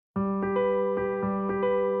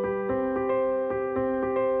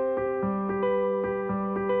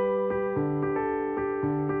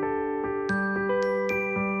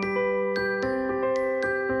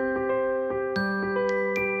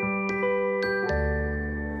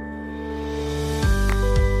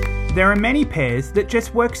There are many pairs that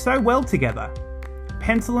just work so well together.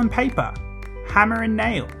 Pencil and paper, hammer and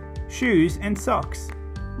nail, shoes and socks,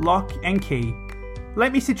 lock and key.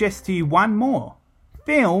 Let me suggest to you one more.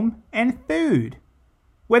 Film and food.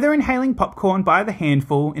 Whether inhaling popcorn by the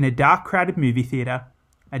handful in a dark crowded movie theatre,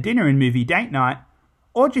 a dinner and movie date night,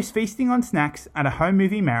 or just feasting on snacks at a home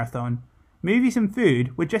movie marathon, movies and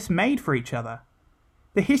food were just made for each other.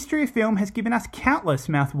 The history of film has given us countless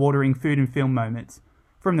mouth-watering food and film moments,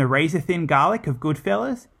 from the razor-thin garlic of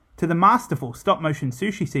Goodfellas to the masterful stop-motion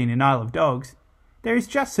sushi scene in Isle of Dogs. There is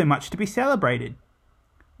just so much to be celebrated.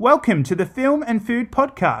 Welcome to the Film and Food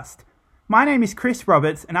Podcast. My name is Chris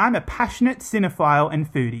Roberts and I'm a passionate cinephile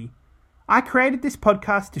and foodie. I created this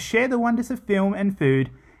podcast to share the wonders of film and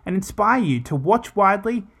food and inspire you to watch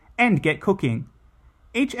widely and get cooking.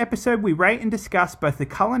 Each episode we rate and discuss both the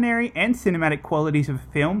culinary and cinematic qualities of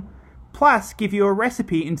a film, plus give you a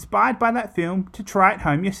recipe inspired by that film to try at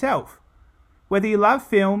home yourself. Whether you love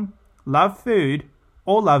film, love food,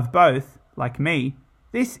 or love both, like me,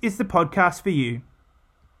 this is the podcast for you.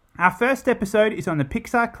 Our first episode is on the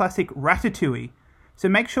Pixar classic Ratatouille, so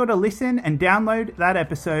make sure to listen and download that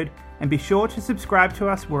episode and be sure to subscribe to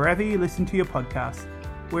us wherever you listen to your podcast.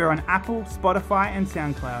 We're on Apple, Spotify and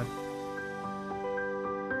SoundCloud.